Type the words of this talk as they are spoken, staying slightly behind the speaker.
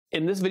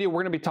In this video,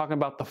 we're going to be talking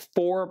about the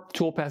 4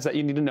 toolpaths that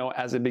you need to know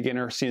as a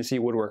beginner CNC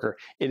woodworker.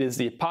 It is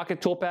the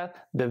pocket toolpath,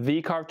 the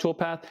V-CARVE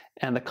toolpath,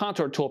 and the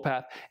contour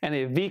toolpath, and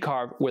a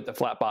V-CARVE with a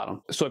flat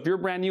bottom. So if you're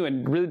brand new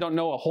and really don't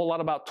know a whole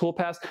lot about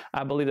toolpaths,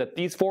 I believe that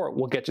these 4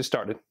 will get you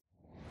started.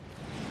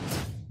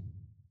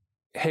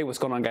 Hey, what's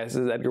going on, guys?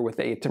 This is Edgar with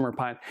A Timber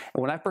Pine.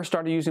 And when I first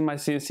started using my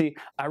CNC,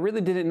 I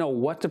really didn't know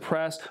what to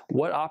press,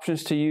 what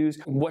options to use,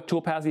 what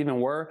toolpaths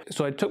even were.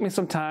 So it took me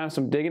some time,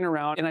 some digging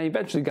around, and I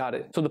eventually got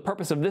it. So the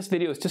purpose of this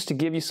video is just to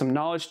give you some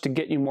knowledge to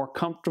get you more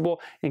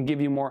comfortable and give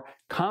you more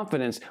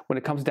confidence when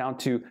it comes down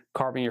to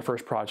carving your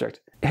first project.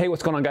 Hey,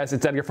 what's going on, guys?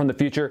 It's Edgar from the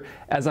future.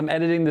 As I'm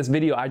editing this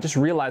video, I just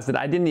realized that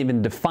I didn't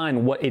even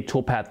define what a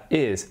toolpath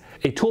is.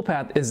 A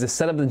toolpath is the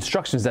set of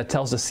instructions that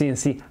tells the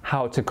CNC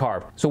how to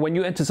carve. So when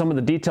you enter some of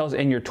the details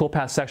in your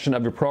toolpath section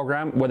of your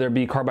program, whether it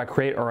be Carbide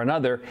Create or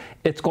another,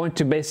 it's going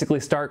to basically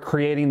start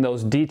creating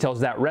those details,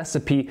 that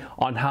recipe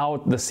on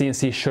how the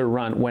CNC should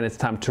run when it's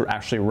time to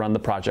actually run the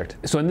project.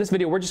 So in this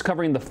video, we're just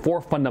covering the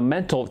 4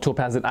 fundamental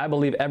toolpaths that I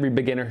believe every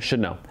beginner should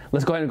know.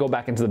 Let's go ahead and go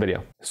back into the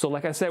video. So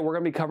like I said, we're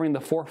going to be covering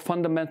the 4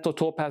 fundamental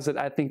toolpaths that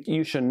I think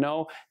you should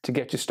know to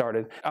get you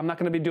started. I'm not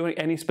going to be doing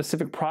any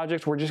specific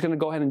projects. We're just going to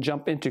go ahead and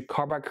jump into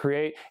Carbide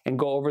Create and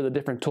go over the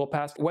different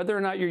toolpaths. Whether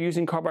or not you're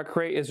using Carbide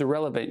Create is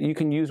irrelevant. You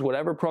can use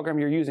whatever program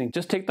you're using.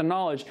 Just take the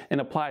knowledge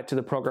and apply it to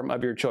the program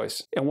of your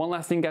choice. And one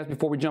last thing, guys,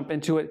 before we jump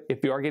into it,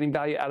 if you are getting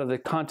value out of the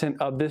content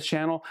of this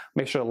channel,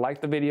 make sure to like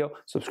the video,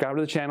 subscribe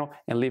to the channel,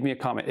 and leave me a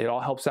comment. It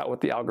all helps out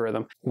with the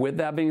algorithm. With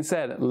that being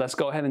said, let's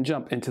go ahead and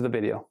jump into the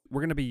video.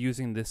 We're going to be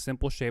using this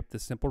simple shape,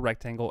 this simple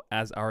rectangle,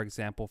 as our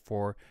example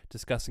for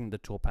discussing the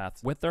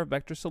toolpaths. With our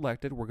vector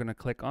selected, we're going to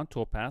click on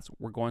toolpaths.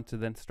 We're going to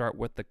then start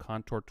with the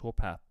contour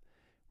toolpath.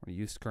 We're going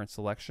to use current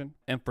selection.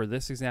 And for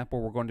this example,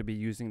 we're going to be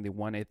using the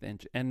 1/8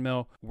 inch end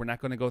mill. We're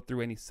not going to go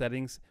through any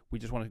settings. We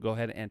just want to go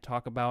ahead and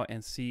talk about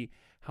and see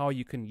how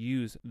you can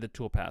use the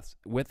toolpaths.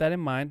 With that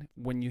in mind,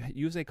 when you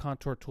use a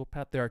contour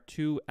toolpath, there are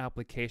 2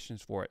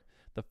 applications for it.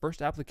 The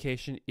first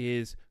application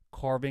is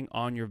carving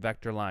on your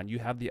vector line. You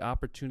have the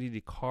opportunity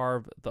to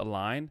carve the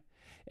line.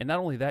 And not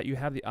only that, you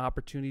have the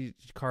opportunity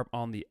to carve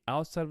on the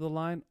outside of the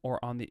line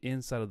or on the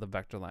inside of the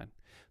vector line.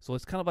 So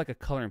it's kind of like a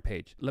coloring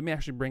page. Let me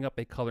actually bring up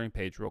a coloring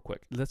page real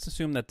quick. Let's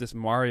assume that this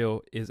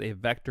Mario is a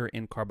vector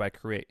in Carbide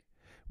Create.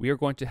 We are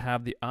going to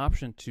have the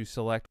option to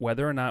select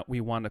whether or not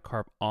we want to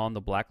carve on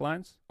the black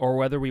lines, or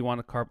whether we want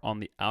to carve on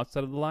the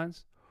outside of the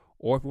lines,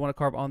 or if we want to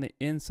carve on the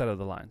inside of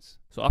the lines.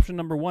 So option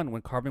number 1,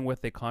 when carving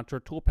with a contour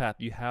toolpath,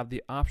 you have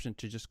the option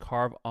to just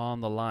carve on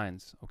the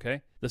lines,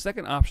 okay? The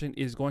second option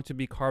is going to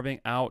be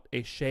carving out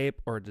a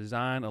shape or a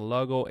design, a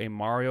logo, a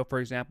Mario, for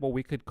example.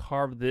 We could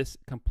carve this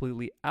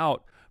completely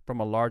out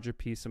from a larger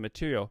piece of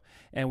material,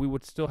 and we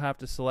would still have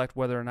to select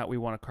whether or not we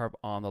want to carve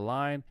on the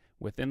line,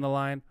 within the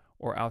line,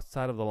 or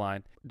outside of the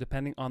line.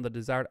 Depending on the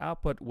desired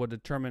output will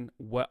determine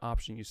what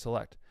option you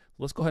select.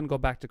 Let's go ahead and go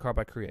back to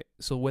Carbide Create.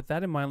 So with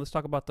that in mind, let's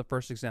talk about the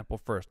first example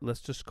first. Let's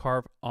just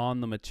carve on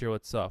the material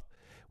itself.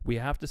 We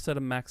have to set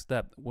a max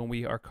depth. When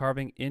we are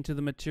carving into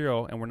the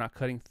material and we're not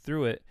cutting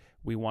through it,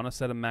 we want to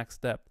set a max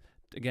depth.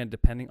 Again,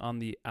 depending on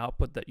the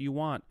output that you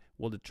want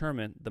will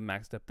determine the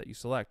max depth that you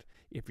select.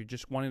 If you're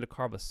just wanting to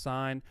carve a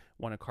sign,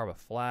 want to carve a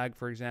flag,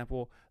 for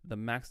example, the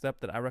max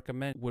depth that I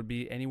recommend would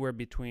be anywhere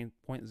between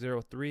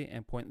 0.03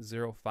 and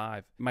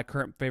 0.05. My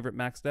current favorite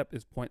max depth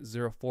is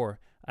 0.04.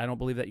 I don't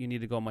believe that you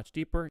need to go much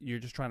deeper. You're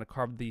just trying to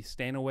carve the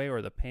stain away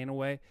or the paint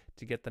away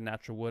to get the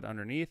natural wood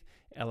underneath,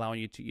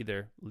 allowing you to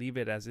either leave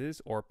it as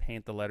is or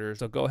paint the letters.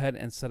 So go ahead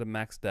and set a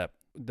max depth.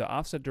 The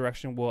offset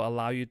direction will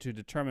allow you to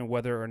determine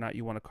whether or not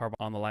you want to carve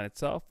on the line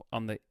itself,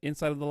 on the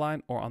inside of the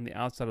line, or on the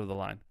outside of the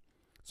line.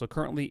 So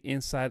currently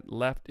inside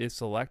left is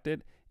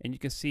selected, and you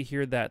can see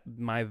here that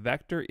my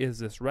vector is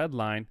this red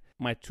line.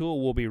 My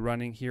tool will be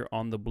running here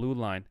on the blue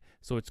line,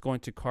 so it's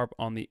going to carve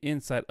on the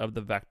inside of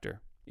the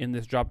vector. In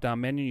this drop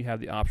down menu, you have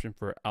the option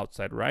for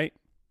outside right,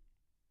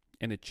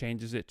 and it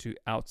changes it to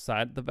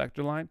outside the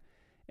vector line,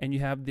 and you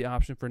have the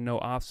option for no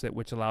offset,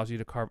 which allows you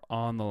to carve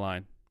on the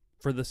line.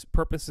 For the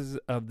purposes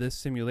of this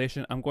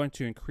simulation, I'm going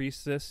to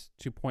increase this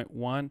to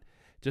 0.1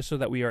 just so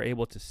that we are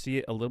able to see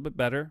it a little bit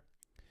better.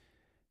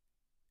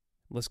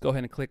 Let's go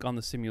ahead and click on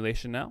the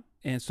simulation now.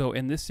 And so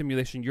in this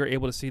simulation, you're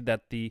able to see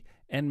that the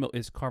end mill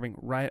is carving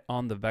right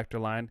on the vector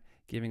line,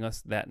 giving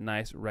us that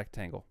nice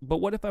rectangle. But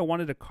what if I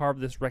wanted to carve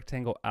this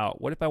rectangle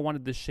out? What if I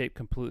wanted this shape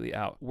completely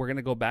out? We're going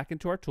to go back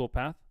into our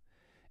toolpath,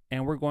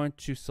 and we're going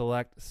to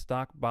select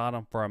stock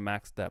bottom for our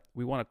max depth.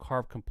 We want to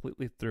carve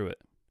completely through it.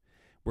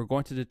 We're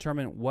going to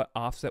determine what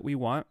offset we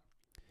want.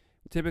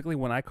 Typically,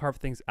 when I carve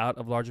things out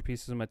of larger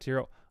pieces of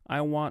material,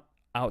 I want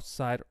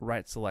outside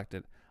right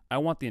selected. I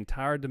want the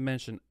entire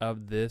dimension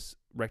of this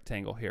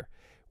rectangle here.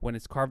 When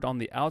it's carved on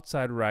the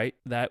outside right,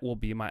 that will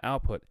be my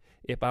output.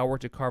 If I were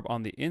to carve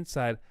on the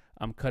inside,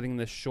 I'm cutting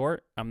this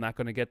short. I'm not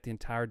going to get the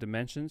entire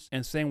dimensions.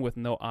 And same with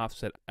no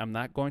offset. I'm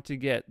not going to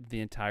get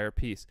the entire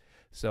piece.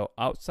 So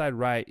outside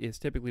right is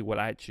typically what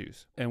I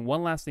choose. And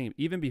one last thing,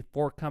 even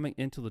before coming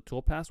into the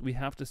toolpaths, we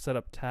have to set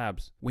up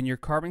tabs. When you're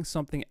carving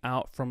something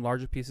out from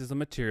larger pieces of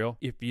material,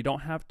 if you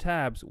don't have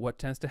tabs, what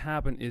tends to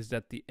happen is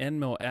that the end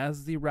mill,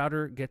 as the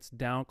router gets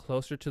down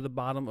closer to the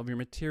bottom of your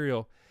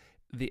material,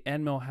 the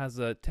end mill has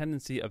a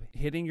tendency of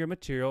hitting your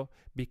material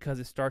because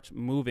it starts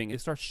moving. It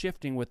starts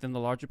shifting within the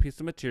larger piece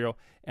of material,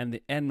 and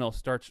the end mill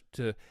starts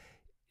to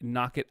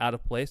knock it out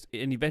of place,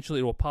 and eventually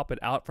it will pop it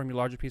out from your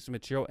larger piece of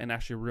material and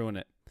actually ruin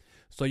it.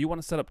 So you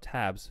want to set up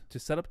tabs. To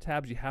set up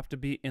tabs, you have to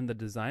be in the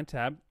design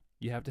tab.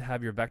 You have to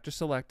have your vector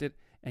selected,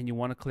 and you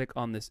want to click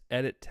on this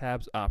edit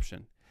tabs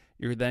option.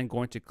 You're then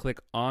going to click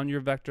on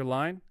your vector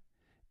line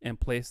and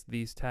place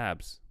these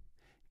tabs.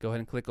 Go ahead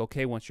and click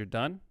OK once you're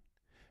done.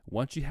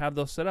 Once you have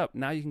those set up,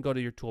 now you can go to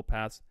your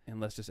toolpaths,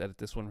 and let's just edit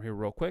this one here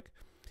real quick.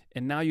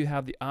 And now you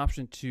have the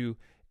option to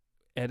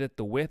edit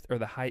the width or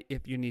the height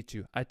if you need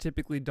to. I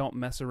typically don't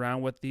mess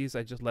around with these.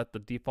 I just let the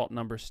default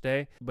number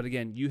stay. But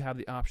again, you have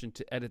the option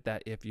to edit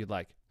that if you'd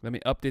like. Let me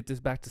update this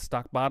back to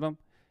stock bottom.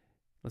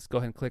 Let's go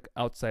ahead and click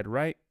outside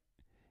right.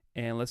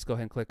 And let's go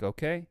ahead and click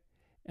OK.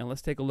 And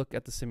let's take a look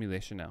at the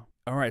simulation now.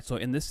 All right, so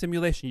in this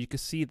simulation, you can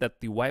see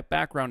that the white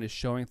background is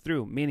showing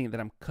through, meaning that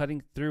I'm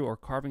cutting through or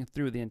carving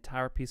through the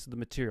entire piece of the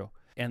material.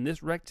 And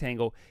this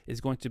rectangle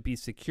is going to be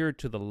secured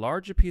to the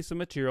larger piece of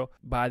material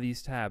by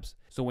these tabs.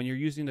 So when you're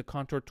using the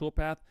contour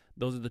toolpath,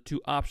 those are the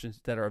two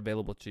options that are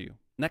available to you.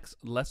 Next,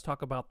 let's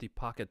talk about the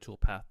pocket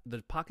toolpath.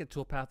 The pocket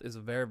toolpath is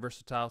a very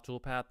versatile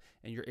toolpath,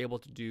 and you're able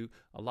to do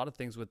a lot of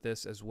things with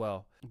this as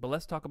well. But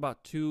let's talk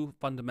about two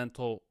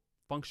fundamental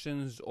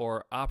functions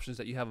or options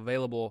that you have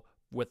available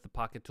with the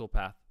pocket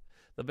toolpath.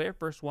 The very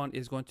first one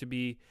is going to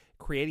be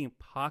creating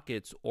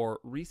pockets or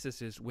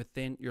recesses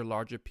within your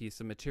larger piece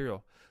of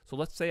material. So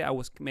let's say I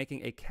was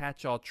making a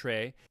catch-all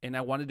tray and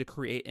I wanted to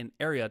create an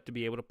area to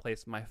be able to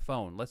place my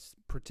phone. Let's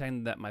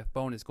pretend that my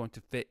phone is going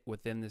to fit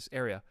within this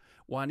area.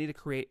 Well, I need to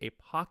create a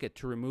pocket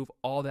to remove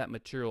all that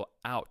material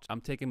out.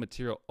 I'm taking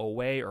material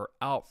away or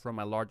out from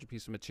my larger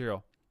piece of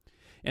material.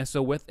 And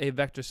so with a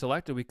vector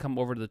selected, we come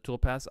over to the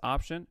toolpaths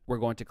option. We're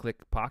going to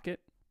click pocket,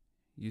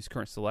 use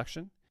current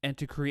selection. And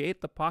to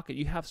create the pocket,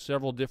 you have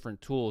several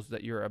different tools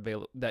that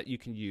you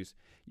can use.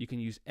 You can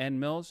use end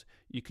mills,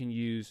 you can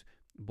use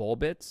bowl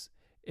bits.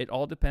 It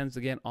all depends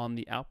again on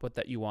the output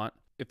that you want.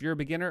 If you're a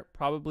beginner,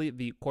 probably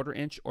the 1/4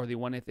 inch or the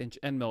 1/8 inch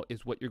end mill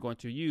is what you're going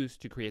to use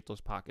to create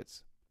those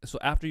pockets. So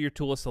after your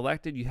tool is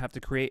selected, you have to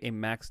create a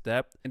max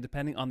depth, and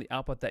depending on the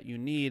output that you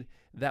need,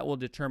 that will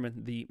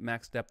determine the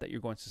max depth that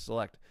you're going to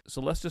select.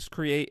 So let's just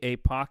create a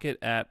pocket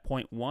at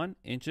 0.1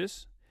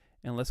 inches,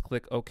 and let's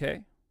click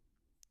OK.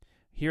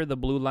 Here the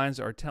blue lines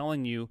are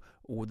telling you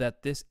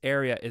that this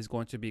area is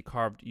going to be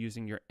carved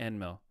using your end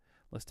mill.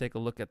 Let's take a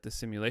look at the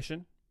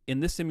simulation. In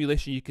this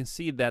simulation, you can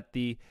see that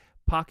the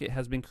pocket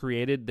has been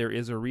created. There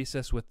is a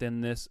recess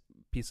within this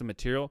piece of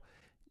material.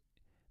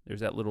 There's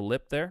that little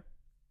lip there.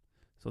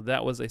 So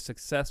that was a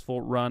successful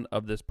run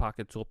of this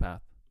pocket toolpath.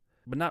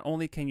 But not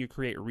only can you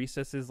create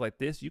recesses like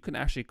this, you can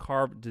actually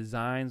carve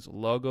designs,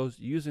 logos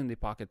using the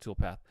pocket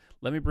toolpath.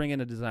 Let me bring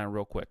in a design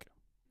real quick.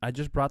 I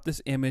just brought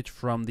this image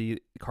from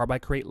the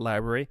Carbide Create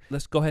library.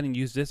 Let's go ahead and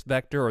use this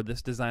vector or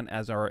this design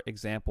as our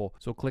example.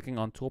 So clicking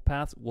on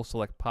toolpaths, we'll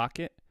select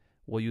pocket.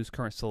 We'll use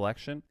current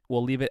selection.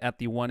 We'll leave it at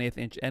the 1/8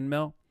 inch end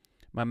mill.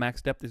 My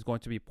max depth is going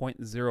to be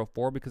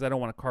 0.04 because I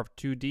don't want to carve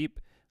too deep.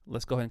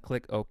 Let's go ahead and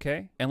click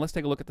OK. And let's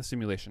take a look at the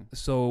simulation.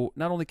 So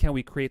not only can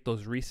we create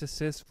those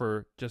recesses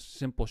for just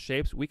simple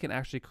shapes, we can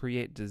actually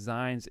create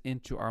designs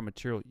into our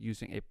material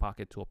using a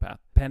pocket toolpath.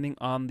 Depending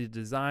on the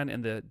design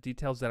and the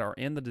details that are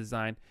in the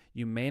design,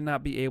 you may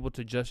not be able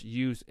to just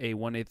use a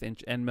 1/8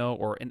 inch end mill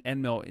or an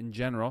end mill in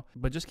general,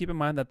 but just keep in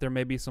mind that there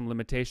may be some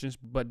limitations,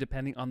 but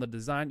depending on the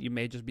design, you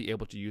may just be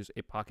able to use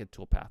a pocket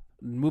toolpath.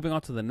 Moving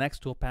on to the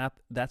next toolpath,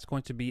 that's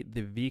going to be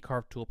the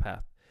V-CARVE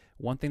toolpath.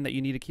 One thing that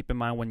you need to keep in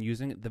mind when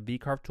using the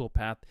V-CARVE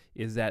toolpath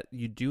is that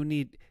you do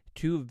need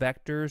two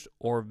vectors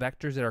or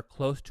vectors that are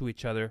close to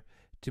each other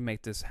to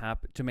make this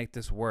happen, to make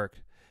this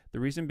work. The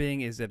reason being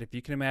is that if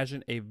you can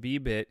imagine a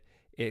V-bit,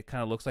 it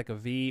kind of looks like a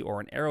V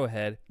or an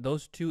arrowhead.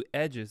 Those two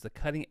edges, the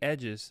cutting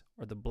edges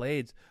or the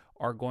blades,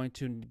 are going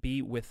to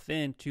be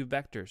within two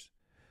vectors.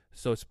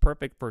 So it's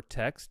perfect for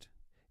text.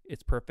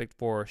 It's perfect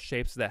for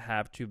shapes that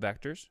have two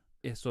vectors.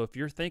 So if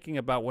you're thinking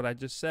about what I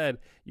just said,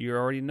 you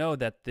already know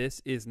that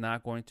this is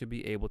not going to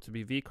be able to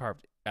be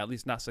V-carved, at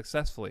least not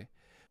successfully.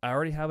 I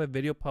already have a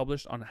video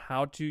published on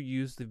how to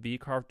use the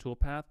V-CARVE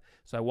toolpath,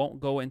 so I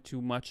won't go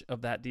into much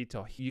of that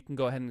detail. You can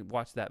go ahead and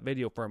watch that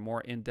video for a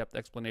more in-depth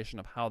explanation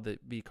of how the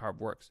V-CARVE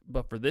works.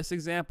 But for this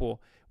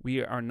example,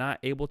 we are not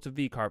able to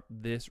V-carve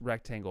this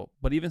rectangle.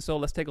 But even so,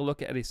 let's take a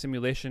look at a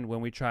simulation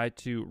when we try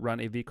to run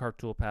a V-CARVE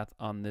toolpath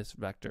on this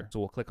vector. So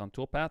we'll click on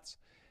Toolpaths,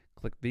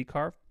 click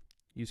V-CARVE,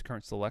 use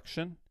current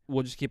selection.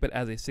 We'll just keep it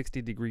as a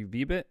 60-degree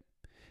V-bit.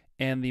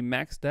 And the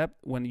max depth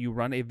when you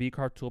run a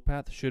V-CARVE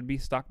toolpath should be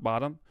stock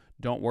bottom.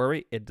 Don't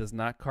worry, it does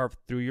not carve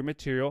through your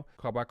material.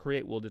 Carbide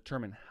Create will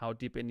determine how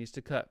deep it needs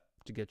to cut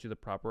to get you the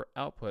proper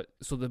output.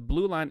 So the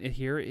blue line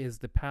here is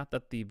the path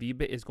that the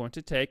V-bit is going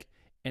to take,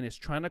 and it's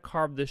trying to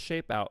carve this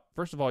shape out.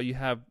 First of all, you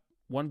have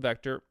one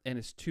vector and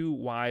it's too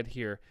wide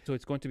here. So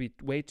it's going to be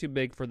way too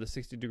big for the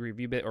 60-degree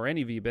V-bit or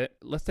any V-bit.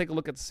 Let's take a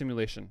look at the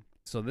simulation.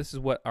 So this is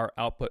what our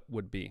output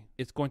would be.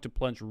 It's going to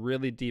plunge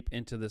really deep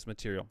into this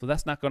material. So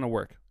that's not going to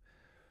work.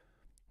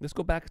 Let's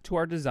go back to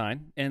our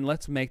design and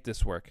let's make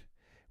this work.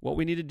 What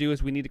we need to do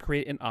is we need to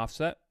create an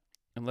offset,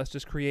 and let's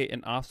just create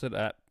an offset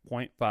at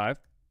 0.5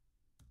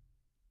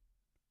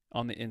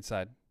 on the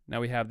inside. Now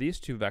we have these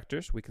two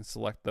vectors. We can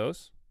select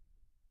those.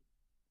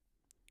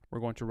 We're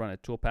going to run a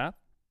toolpath.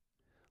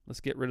 Let's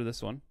get rid of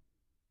this one.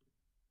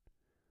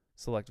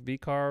 Select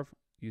V-CARVE,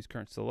 use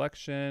current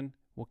selection.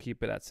 We'll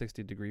keep it at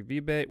 60-degree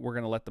V-bit. We're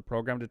going to let the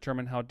program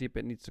determine how deep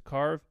it needs to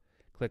carve.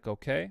 Click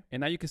OK.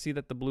 And now you can see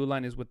that the blue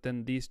line is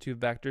within these two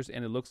vectors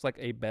and it looks like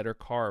a better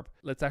carve.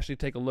 Let's actually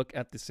take a look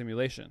at the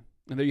simulation.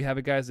 And there you have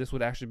it, guys. This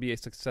would actually be a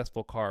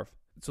successful carve.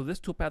 So this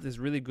toolpath is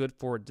really good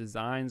for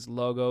designs,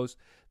 logos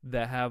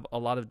that have a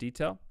lot of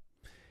detail.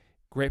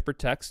 Great for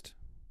text.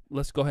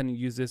 Let's go ahead and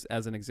use this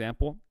as an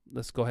example.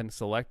 Let's go ahead and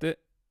select it.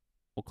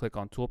 We'll click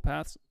on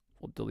Toolpaths.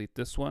 We'll delete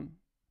this one.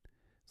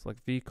 Select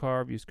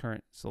V-CARVE, use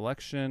current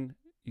selection,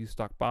 use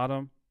stock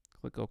bottom.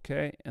 Click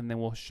OK, and then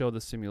we'll show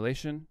the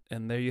simulation.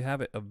 And there you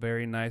have it, a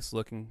very nice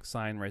looking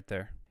sign right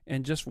there.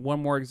 And just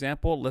one more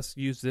example, let's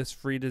use this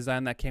free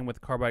design that came with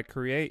Carbide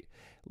Create.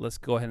 Let's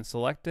go ahead and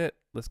select it.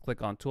 Let's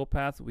click on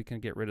Toolpath. We can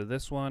get rid of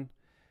this one.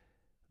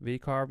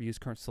 V-CARVE, use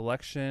current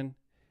selection,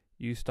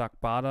 use stock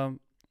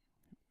bottom.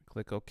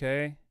 Click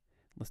OK.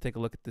 Let's take a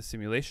look at the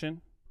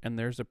simulation. And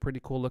there's a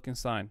pretty cool looking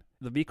sign.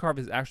 The V-CARVE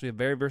is actually a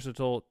very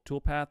versatile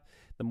toolpath.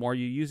 The more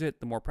you use it,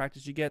 the more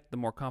practice you get, the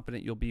more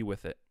confident you'll be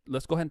with it.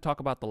 Let's go ahead and talk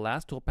about the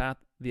last toolpath,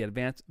 the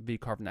Advanced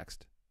V-CARVE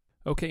next.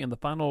 Okay, and the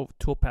final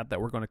toolpath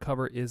that we're going to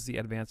cover is the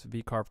Advanced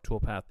V-CARVE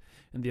toolpath.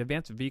 And the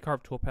Advanced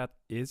V-CARVE toolpath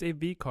is a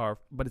V-CARVE,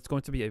 but it's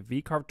going to be a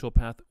V-CARVE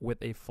toolpath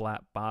with a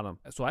flat bottom.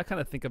 So I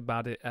kind of think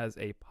about it as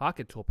a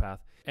pocket toolpath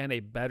and a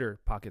better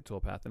pocket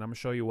toolpath, and I'm going to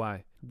show you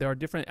why. There are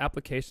different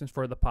applications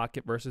for the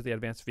pocket versus the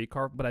Advanced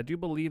V-CARVE, but I do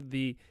believe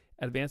the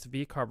Advanced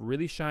V-CARVE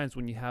really shines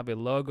when you have a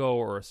logo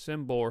or a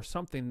symbol or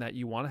something that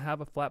you want to have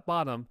a flat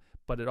bottom,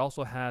 but it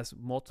also has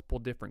multiple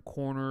different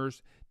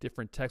corners,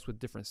 different text with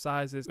different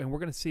sizes, and we're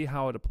going to see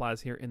how it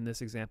applies here in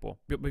this example.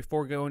 But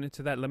before going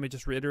into that, let me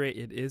just reiterate,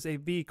 it is a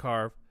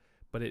V-CARVE,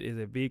 but it is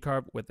a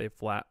V-CARVE with a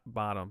flat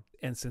bottom.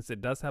 And since it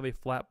does have a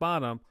flat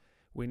bottom,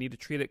 we need to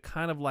treat it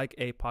kind of like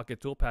a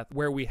pocket toolpath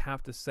where we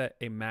have to set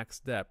a max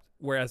depth.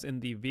 Whereas in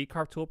the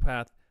V-CARVE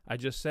toolpath, I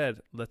just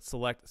said, let's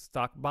select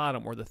stock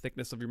bottom or the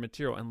thickness of your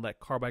material and let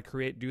Carbide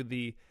Create do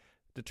the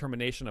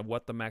determination of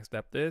what the max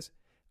depth is.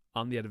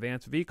 On the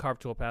Advanced V-CARVE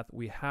toolpath,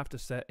 we have to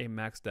set a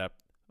max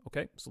depth.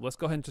 Okay, so let's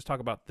go ahead and just talk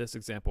about this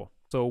example.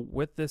 So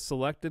with this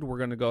selected, we're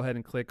going to go ahead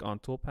and click on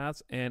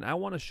Toolpaths, and I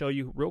want to show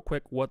you real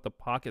quick what the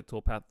pocket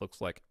toolpath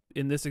looks like.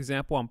 In this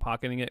example, I'm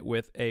pocketing it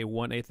with a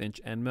 1/8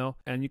 inch end mill,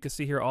 and you can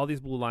see here all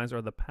these blue lines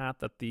are the path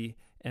that the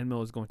end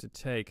mill is going to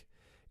take.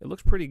 It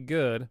looks pretty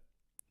good,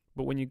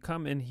 but when you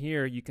come in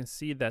here, you can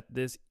see that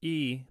this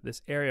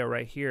area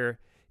right here,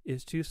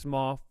 is too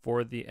small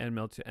for the end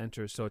mill to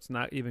enter, so it's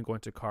not even going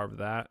to carve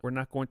that. We're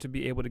not going to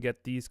be able to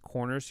get these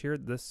corners here,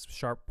 this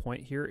sharp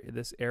point here,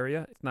 this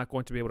area. It's not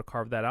going to be able to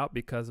carve that out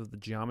because of the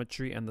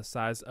geometry and the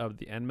size of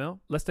the end mill.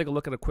 Let's take a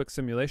look at a quick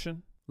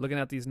simulation. Looking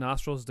at these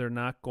nostrils, they're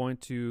not going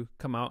to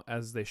come out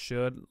as they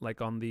should, like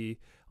on the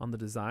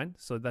design,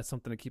 so that's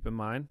something to keep in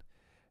mind.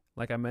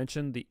 Like I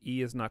mentioned, the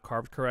E is not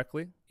carved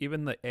correctly.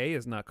 Even the A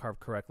is not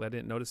carved correctly. I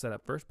didn't notice that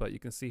at first, but you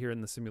can see here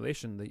in the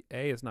simulation, the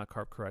A is not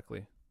carved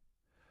correctly.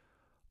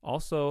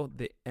 Also,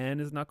 the N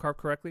is not carved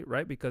correctly,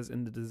 right? Because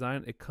in the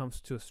design, it comes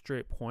to a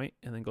straight point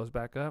and then goes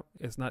back up.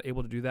 It's not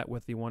able to do that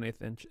with the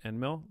 1/8 inch end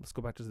mill. Let's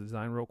go back to the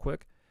design real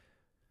quick.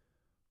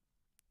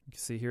 You can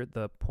see here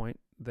the point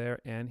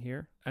there and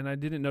here. And I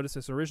didn't notice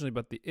this originally,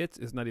 but the it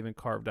is not even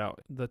carved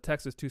out. The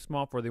text is too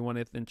small for the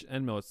 1/8 inch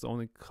end mill. It's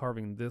only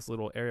carving this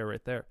little area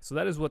right there. So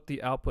that is what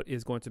the output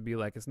is going to be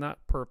like. It's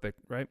not perfect,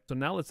 right? So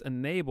now let's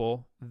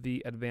enable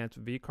the Advanced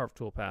V-CARVE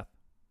toolpath.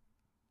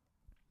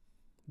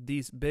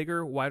 These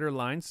bigger, wider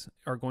lines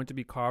are going to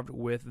be carved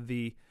with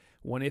the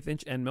 1/8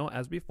 inch end mill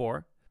as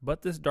before,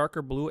 but this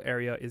darker blue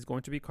area is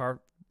going to be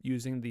carved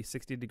using the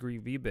 60-degree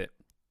V-bit.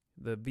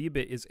 The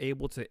V-bit is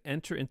able to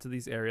enter into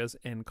these areas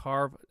and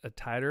carve a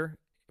tighter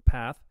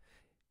path,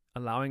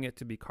 allowing it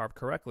to be carved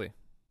correctly.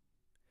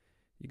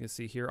 You can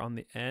see here on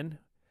the end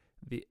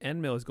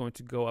mill is going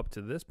to go up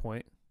to this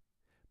point,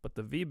 but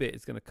the V-bit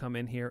is going to come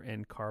in here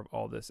and carve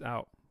all this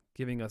out,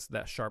 giving us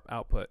that sharp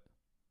output.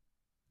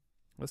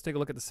 Let's take a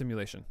look at the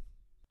simulation.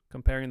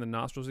 Comparing the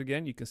nostrils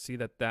again, you can see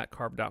that that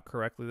carved out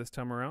correctly this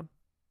time around.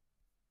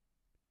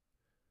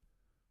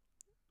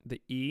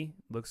 The E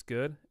looks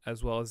good,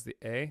 as well as the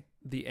A.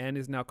 The N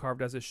is now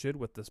carved as it should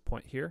with this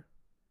point here.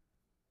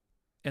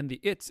 And the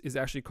ITS is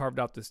actually carved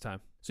out this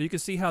time. So you can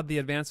see how the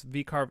Advanced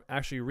V-CARVE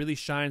actually really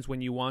shines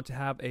when you want to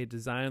have a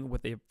design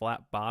with a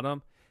flat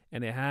bottom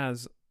and it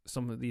has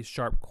some of these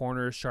sharp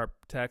corners, sharp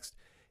text,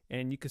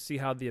 and you can see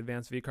how the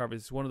advanced V-CARVE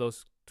is one of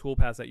those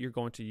toolpaths that you're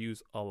going to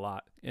use a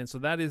lot. And so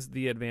that is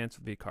the advanced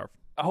V-CARVE.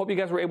 I hope you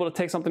guys were able to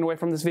take something away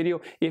from this video.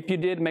 If you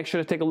did, make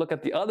sure to take a look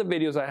at the other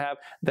videos I have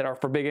that are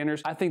for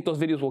beginners. I think those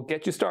videos will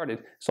get you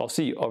started, so I'll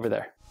see you over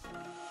there.